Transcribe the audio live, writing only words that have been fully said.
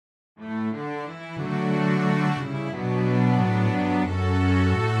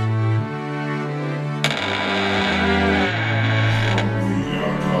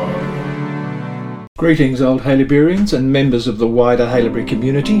Greetings, old Haileyburyans and members of the wider Haileybury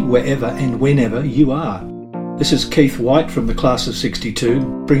community, wherever and whenever you are. This is Keith White from the Class of 62,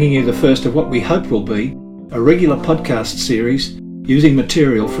 bringing you the first of what we hope will be a regular podcast series using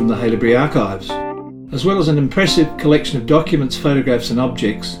material from the Haileybury Archives. As well as an impressive collection of documents, photographs and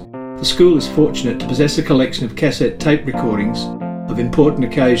objects, the school is fortunate to possess a collection of cassette tape recordings of important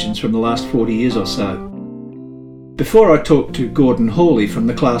occasions from the last 40 years or so. Before I talk to Gordon Hawley from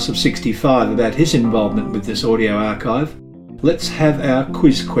the Class of 65 about his involvement with this audio archive, let's have our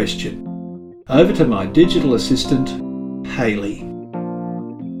quiz question. Over to my digital assistant, Hayley.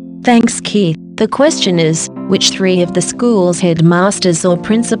 Thanks, Keith. The question is, which three of the school's headmasters or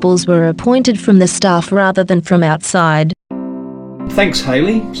principals were appointed from the staff rather than from outside? Thanks,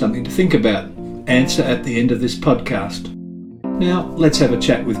 Hayley. Something to think about. Answer at the end of this podcast. Now, let's have a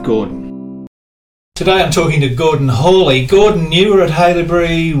chat with Gordon. Today I'm talking to Gordon Hawley. Gordon, you were at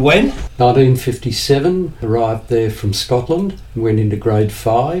Haileybury when? 1957, arrived there from Scotland, went into grade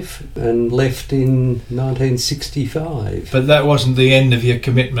 5 and left in 1965. But that wasn't the end of your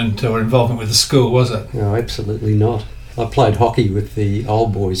commitment or involvement with the school, was it? No, absolutely not. I played hockey with the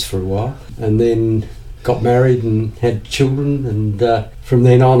old boys for a while and then got married and had children, and from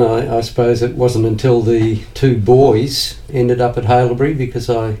then on I suppose it wasn't until the two boys ended up at Haileybury, because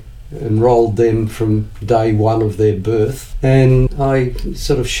I enrolled them from day one of their birth, and I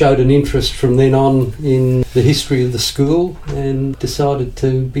sort of showed an interest from then on in the history of the school and decided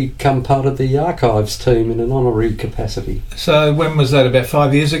to become part of the archives team in an honorary capacity. So when was that, about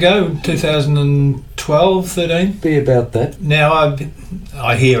 5 years ago, 2012, 13? Be about that. Now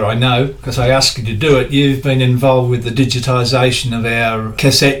I know, because I asked you to do it, you've been involved with the digitisation of our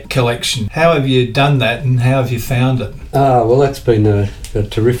cassette collection. How have you done that and how have you found it? Well, that's been a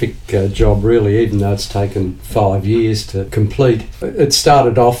terrific job, really, even though it's taken 5 years to complete. It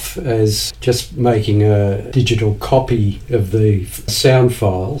started off as just making a digital copy of the sound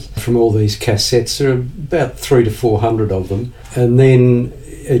files from all these cassettes. There are about 300 to 400 of them, and then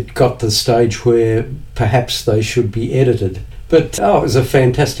it got to the stage where perhaps they should be edited. But it was a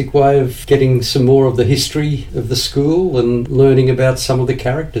fantastic way of getting some more of the history of the school and learning about some of the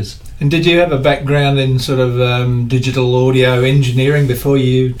characters. And did you have a background in sort of digital audio engineering before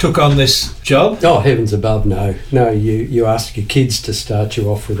you took on this job? Oh, heavens above, no. No, you ask your kids to start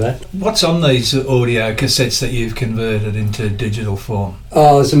you off with that. What's on these audio cassettes that you've converted into digital form?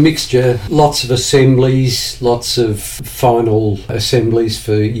 Oh, there's a mixture. Lots of assemblies, lots of final assemblies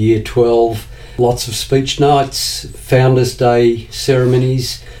for Year 12. Lots of speech nights, Founders' Day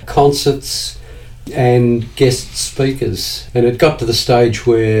ceremonies, concerts and guest speakers. And it got to the stage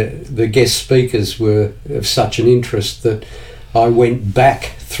where the guest speakers were of such an interest that I went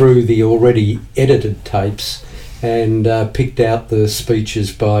back through the already edited tapes and picked out the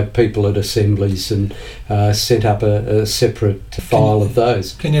speeches by people at assemblies and set up a separate file of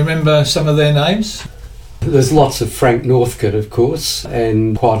those. Can you remember some of their names? There's lots of Frank Northcote, of course,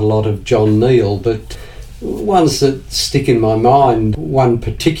 and quite a lot of John Neal, but ones that stick in my mind, one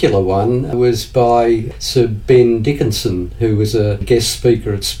particular one was by Sir Ben Dickinson, who was a guest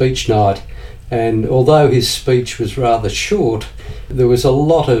speaker at Speech Night, and although his speech was rather short, there was a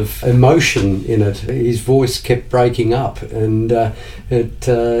lot of emotion in it. His voice kept breaking up, and it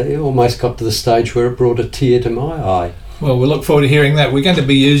almost got to the stage where it brought a tear to my eye. Well, we'll look forward to hearing that. We're going to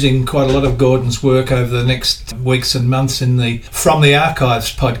be using quite a lot of Gordon's work over the next weeks and months in the From the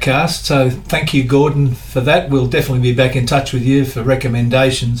Archives podcast. So thank you, Gordon, for that. We'll definitely be back in touch with you for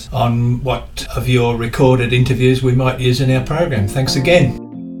recommendations on what of your recorded interviews we might use in our program. Thanks again.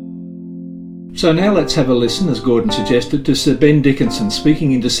 So now let's have a listen, as Gordon suggested, to Sir Ben Dickinson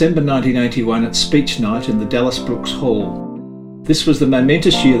speaking in December 1981 at Speech Night in the Dallas Brooks Hall. This was the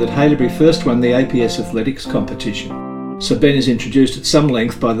momentous year that Haileybury first won the APS athletics competition. Sir Ben is introduced at some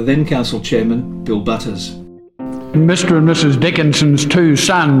length by the then Council Chairman Bill Butterss. Mr. and Mrs. Dickinson's two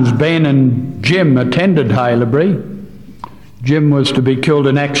sons, Ben and Jim, attended Haileybury. Jim was to be killed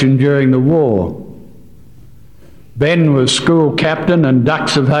in action during the war. Ben was school captain and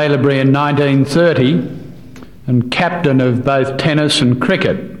Ducks of Haileybury in 1930 and captain of both tennis and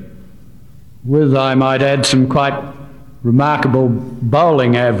cricket, with, I might add, some quite remarkable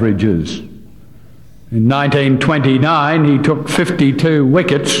bowling averages. In 1929, he took 52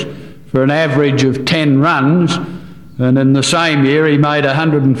 wickets for an average of 10 runs, and in the same year he made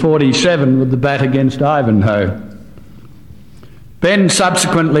 147 with the bat against Ivanhoe. Ben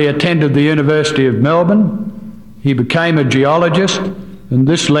subsequently attended the University of Melbourne. He became a geologist, and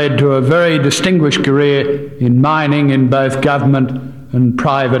this led to a very distinguished career in mining in both government and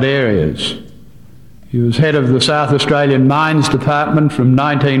private areas. He was head of the South Australian Mines Department from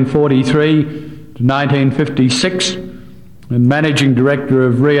 1943 to to 1956 and Managing Director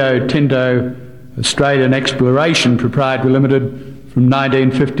of Rio Tinto Australian Exploration Proprietary Limited from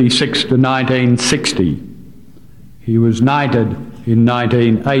 1956 to 1960. He was knighted in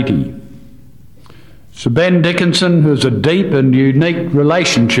 1980. Sir Ben Dickinson has a deep and unique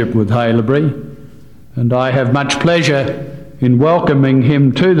relationship with Haileybury, and I have much pleasure in welcoming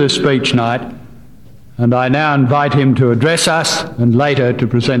him to this speech night, and I now invite him to address us and later to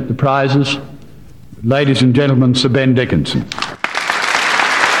present the prizes. Ladies and gentlemen, Sir Ben Dickinson.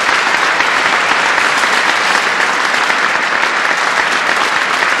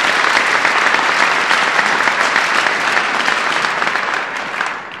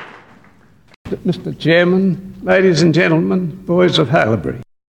 Mr. Chairman, ladies and gentlemen, boys of Haileybury.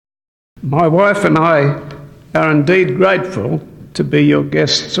 My wife and I are indeed grateful to be your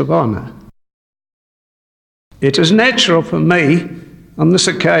guests of honour. It is natural for me on this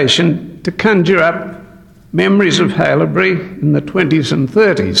occasion to conjure up memories of Haileybury in the 20s and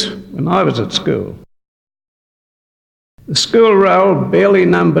 30s when I was at school. The school roll barely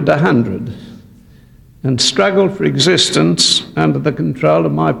numbered 100 and struggled for existence under the control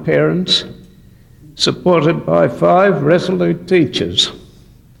of my parents, supported by 5 resolute teachers.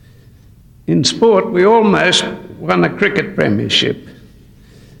 In sport, we almost won a cricket premiership.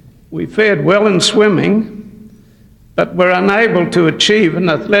 We fared well in swimming, but were unable to achieve an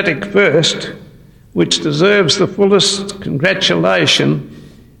athletic first, which deserves the fullest congratulation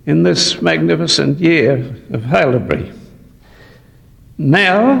in this magnificent year of Haileybury.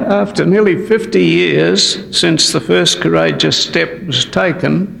 Now, after nearly 50 years since the first courageous step was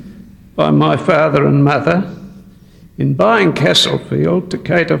taken by my father and mother in buying Castlefield to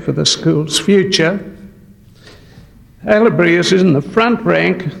cater for the school's future, Haileybury is in the front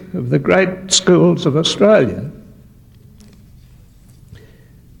rank of the great schools of Australia.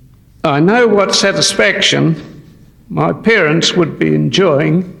 I know what satisfaction my parents would be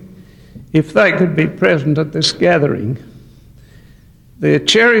enjoying if they could be present at this gathering. Their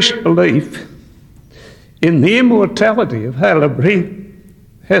cherished belief in the immortality of Haileybury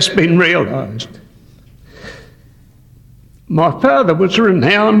has been realised. My father was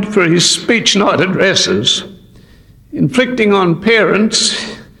renowned for his speech night addresses, inflicting on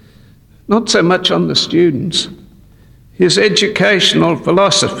parents, not so much on the students, his educational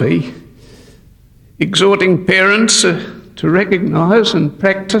philosophy, exhorting parents to recognise and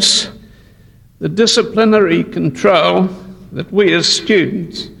practice the disciplinary control that we as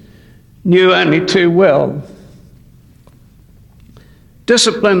students knew only too well.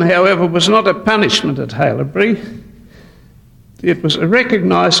 Discipline, however, was not a punishment at Haileybury. It was a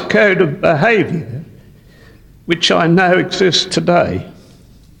recognised code of behaviour, which I know exists today.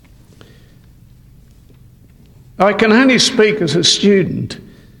 I can only speak as a student,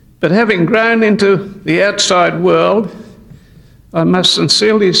 but having grown into the outside world, I must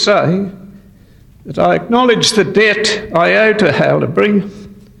sincerely say that I acknowledge the debt I owe to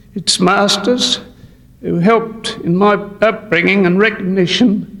Haileybury, its masters, who helped in my upbringing and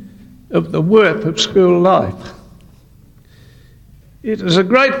recognition of the worth of school life. It is a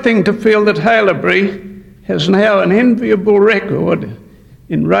great thing to feel that Haileybury has now an enviable record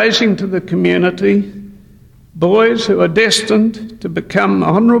in raising to the community boys who are destined to become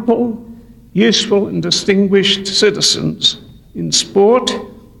honourable, useful and distinguished citizens in sport,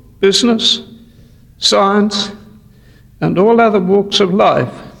 business, science and all other walks of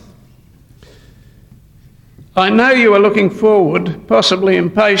life. I know you are looking forward, possibly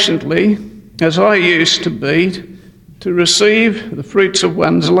impatiently, as I used to be, to receive the fruits of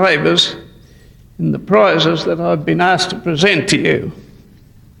one's labours in the prizes that I've been asked to present to you.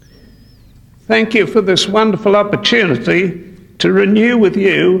 Thank you for this wonderful opportunity to renew with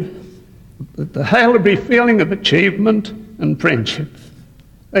you the Haileybury feeling of achievement and friendship.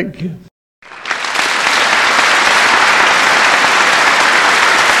 Thank you.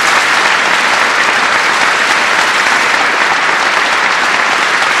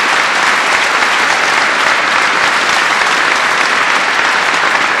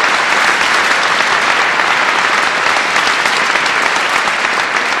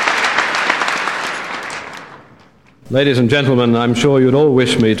 Ladies and gentlemen, I'm sure you'd all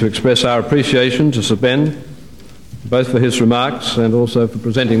wish me to express our appreciation to Sir Ben, both for his remarks and also for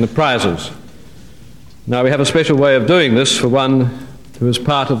presenting the prizes. Now, we have a special way of doing this for one who is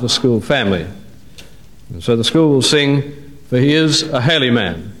part of the school family. And so the school will sing, "For He is a Hailey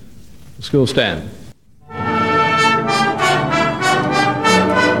Man." The school stand.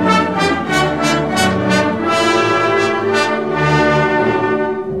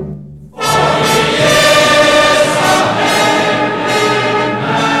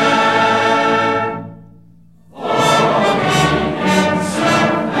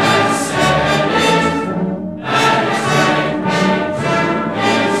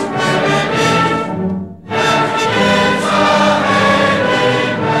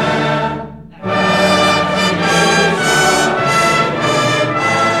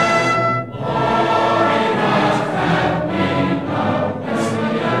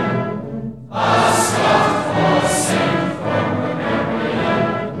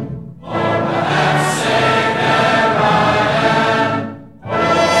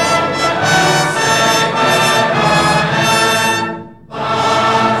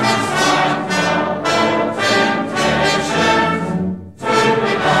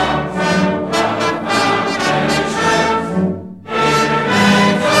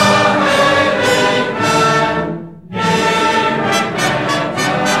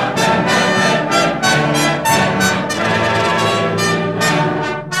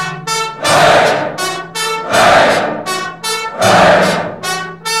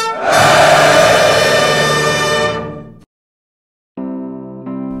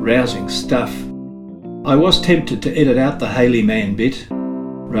 rousing stuff. I was tempted to edit out the Hailey man bit,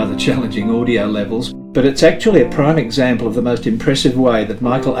 rather challenging audio levels, but it's actually a prime example of the most impressive way that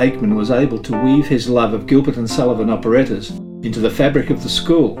Michael Aikman was able to weave his love of Gilbert and Sullivan operettas into the fabric of the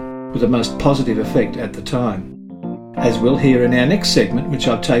school with a most positive effect at the time. As we'll hear in our next segment, which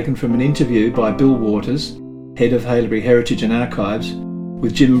I've taken from an interview by Bill Waters, head of Haileybury Heritage and Archives,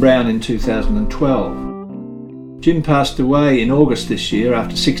 with Jim Brown in 2012. Jim passed away in August this year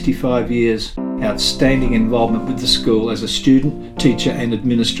after 65 years outstanding involvement with the school as a student, teacher and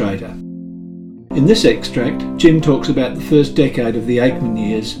administrator. In this extract, Jim talks about the first decade of the Aikman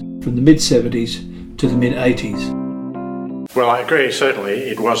years from the mid-70s to the mid-80s. Well, I agree, certainly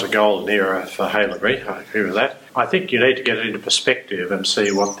it was a golden era for Haileybury, I agree with that. I think you need to get it into perspective and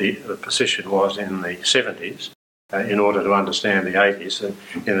see what the position was in the 70s. In order to understand the 80s,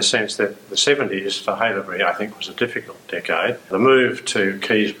 in the sense that the 70s for Haileybury, I think, was a difficult decade. The move to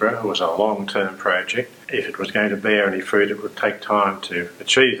Keysborough was a long-term project. If it was going to bear any fruit, it would take time to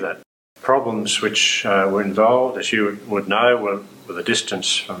achieve that. Problems which were involved, as you would know, were the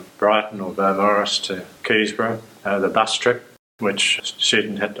distance from Brighton or Beaumaris to Keysborough, the bus trip which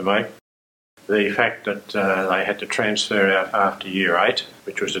students had to make, the fact that they had to transfer out after Year 8,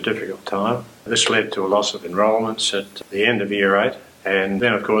 which was a difficult time. This led to a loss of enrolments at the end of Year 8. And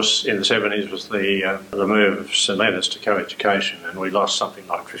then, of course, in the 70s was the move of St Leonard's to co-education, and we lost something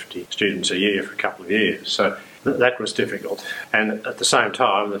like 50 students a year for a couple of years. So that was difficult. And at the same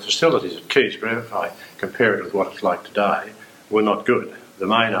time, the facilities at Keysborough, if I compare it with what it's like today, were not good. The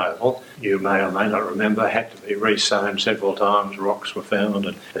main oval, you may or may not remember, had to be re-sown several times. Rocks were found,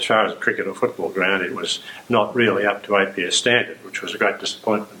 and as far as a cricket or football ground, it was not really up to APS standard, which was a great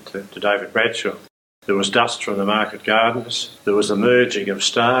disappointment to David Bradshaw. There was dust from the market gardens. There was a merging of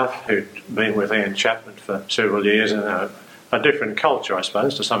staff who'd been with Ian Chapman for several years, and a different culture, I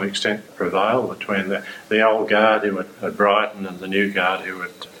suppose, to some extent prevailed between the old guard who were at Brighton and the new guard who were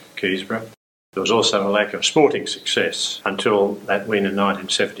at Keysborough. There was also a lack of sporting success until that win in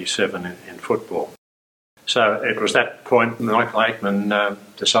 1977 in football. So it was that point Michael Aikman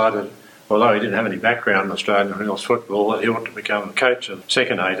decided, although he didn't have any background in Australian rules football, that he wanted to become a coach of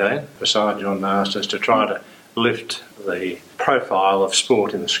second 18 beside John Masters to try to lift the profile of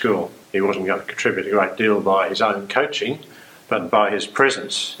sport in the school. He wasn't going to contribute a great deal by his own coaching, but by his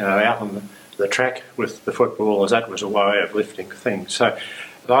presence out on the track with the footballers. That was a way of lifting things. So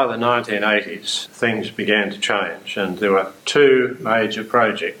by the 1980s, things began to change, and there were two major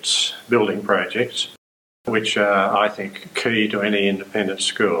projects, building projects, which are, I think, key to any independent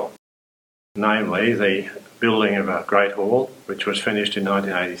school. Namely, the building of a great hall, which was finished in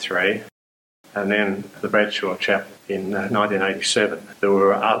 1983, and then the Bradshaw Chapel in 1987. There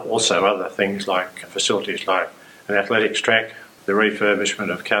were also other things like facilities like an athletics track, the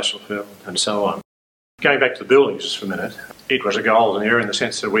refurbishment of Castlefield, and so on. Going back to the buildings just for a minute, it was a golden era in the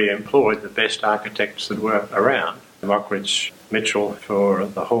sense that we employed the best architects that were around. Mockridge Mitchell for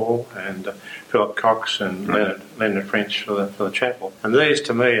the hall, and Philip Cox and Leonard French for the chapel. And these,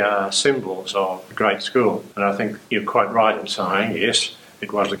 to me, are symbols of a great school. And I think you're quite right in saying, yes,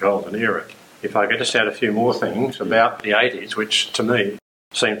 it was a golden era. If I could just add a few more things about the 80s, which to me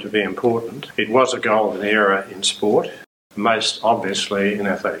seem to be important, it was a golden era in sport, most obviously in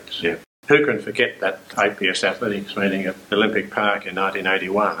athletics. Yeah. Who can forget that APS athletics meeting at Olympic Park in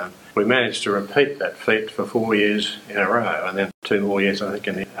 1981? And we managed to repeat that feat for 4 years in a row, and then 2 more years, I think,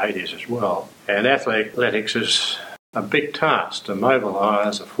 in the 80s as well. And athletics is a big task to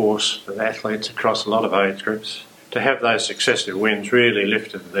mobilise a force of athletes across a lot of age groups. To have those successive wins really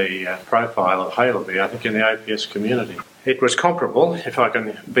lifted the profile of Haileybury, I think, in the APS community. It was comparable, if I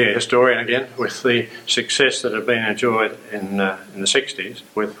can be a historian again, with the success that had been enjoyed in the 60s,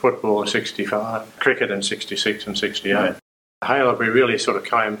 with football in 65, cricket in 66 and 68. Haileybury really sort of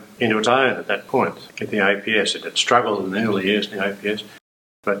came into its own at that point at the APS. It had struggled in the early years in the APS,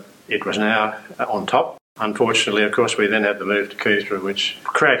 but it was now on top. Unfortunately, of course, we then had the move to Keysborough, which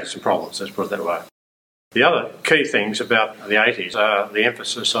created some problems, let's put it that way. The other key things about the 80s are the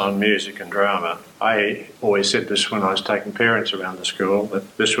emphasis on music and drama. I always said this when I was taking parents around the school,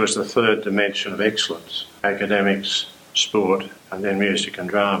 that this was the third dimension of excellence: academics, sport, and then music and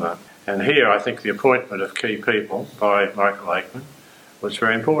drama. And here I think the appointment of key people by Michael Aikman was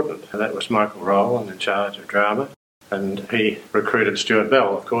very important. That was Michael Rowland in charge of drama, and he recruited Stuart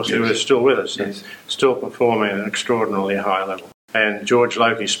Bell, of course, who is still with us and still performing at an extraordinarily high level. And George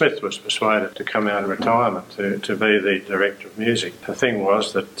Logie Smith was persuaded to come out of retirement to be the director of music. The thing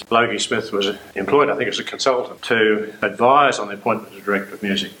was that Logie Smith was employed, I think, as a consultant to advise on the appointment of director of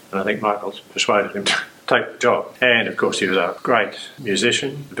music. And I think Michael persuaded him take the job. And of course he was a great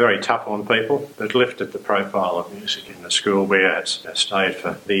musician, very tough on people, but lifted the profile of music in the school where it's stayed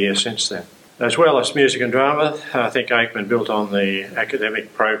for the years since then. As well as music and drama, I think Aikman built on the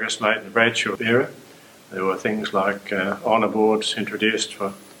academic progress made in the Bradshaw era. There were things like honour boards introduced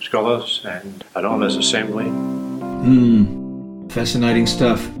for scholars and an honours assembly. Fascinating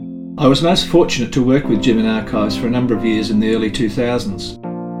stuff. I was most fortunate to work with Jim in archives for a number of years in the early 2000s.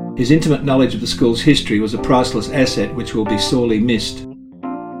 His intimate knowledge of the school's history was a priceless asset which will be sorely missed.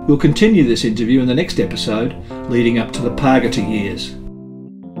 We'll continue this interview in the next episode, leading up to the Pargata years.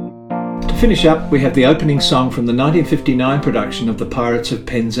 To finish up, we have the opening song from the 1959 production of the Pirates of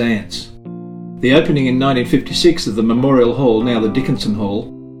Penzance. The opening in 1956 of the Memorial Hall, now the Dickinson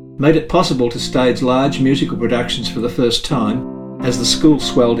Hall, made it possible to stage large musical productions for the first time as the school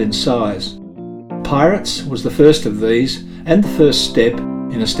swelled in size. Pirates was the first of these and the first step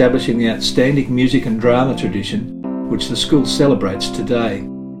in establishing the outstanding music and drama tradition which the school celebrates today.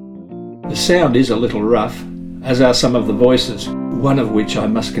 The sound is a little rough, as are some of the voices, one of which I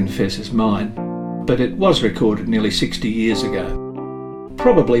must confess is mine, but it was recorded nearly 60 years ago.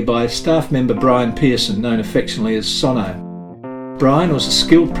 Probably by staff member Brian Pearson, known affectionately as Sono. Brian was a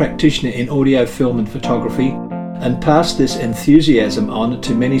skilled practitioner in audio, film and photography and passed this enthusiasm on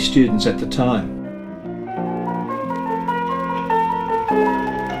to many students at the time.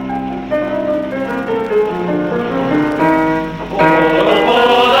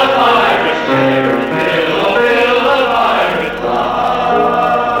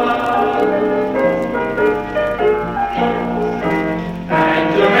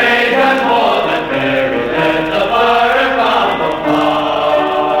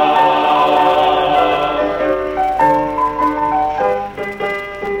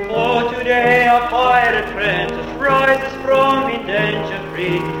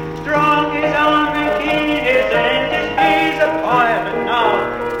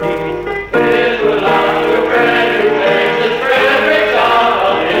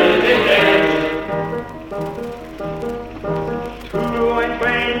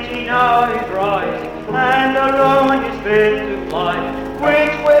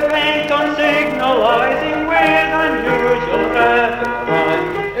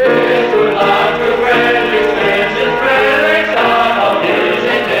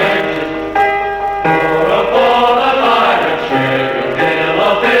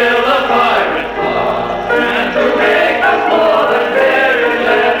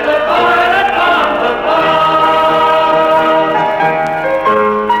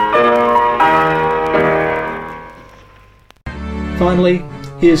 Finally,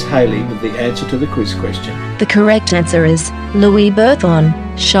 here's Hayley with the answer to the quiz question. The correct answer is Louis Berthon,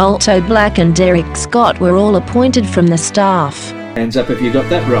 Sholto Black and Derek Scott were all appointed from the staff. Hands up if you got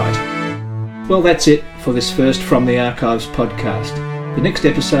that right. Well, that's it for this first From the Archives podcast. The next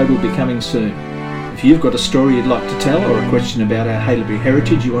episode will be coming soon. If you've got a story you'd like to tell or a question about our Haileybury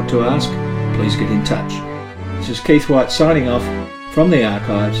heritage you want to ask, please get in touch. This is Keith White signing off from the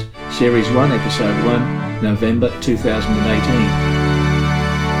Archives, Series 1, Episode 1, November 2018.